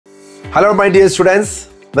Hello my dear students,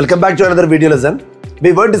 welcome back to another video lesson.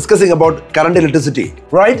 We were discussing about current electricity.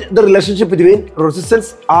 Write the relationship between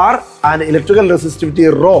resistance R and electrical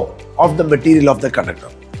resistivity ρ of the material of the conductor.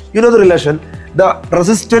 You know the relation, the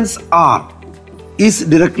resistance R is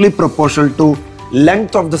directly proportional to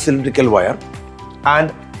length of the cylindrical wire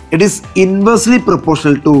and it is inversely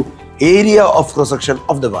proportional to area of cross-section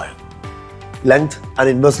of the wire. Length and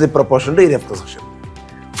inversely proportional to area of cross-section.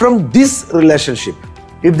 From this relationship,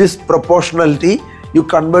 if this proportionality you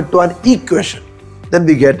convert to an equation, then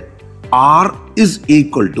we get R is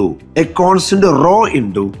equal to a constant ρ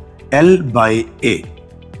into L by A,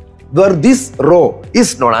 where this ρ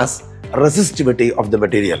is known as resistivity of the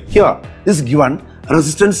material. Here, this is given,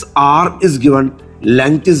 resistance R is given,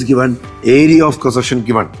 length is given, area of cross-section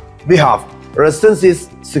given. We have resistance is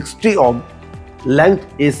 60 ohm, length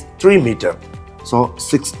is 3 meter. So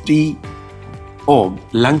 60 ohm,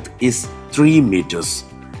 length is 3 meters.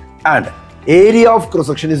 And area of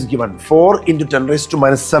cross-section is given 4 into 10 raised to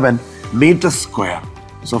minus 7 meters square.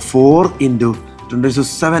 So 4 into 10 raised to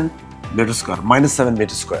 7 meters square, minus 7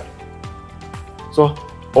 meters square. So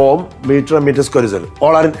ohm, meter, meter square is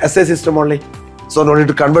all are in SI system only. So no need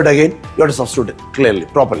to convert again, you have to substitute it clearly,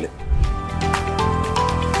 properly.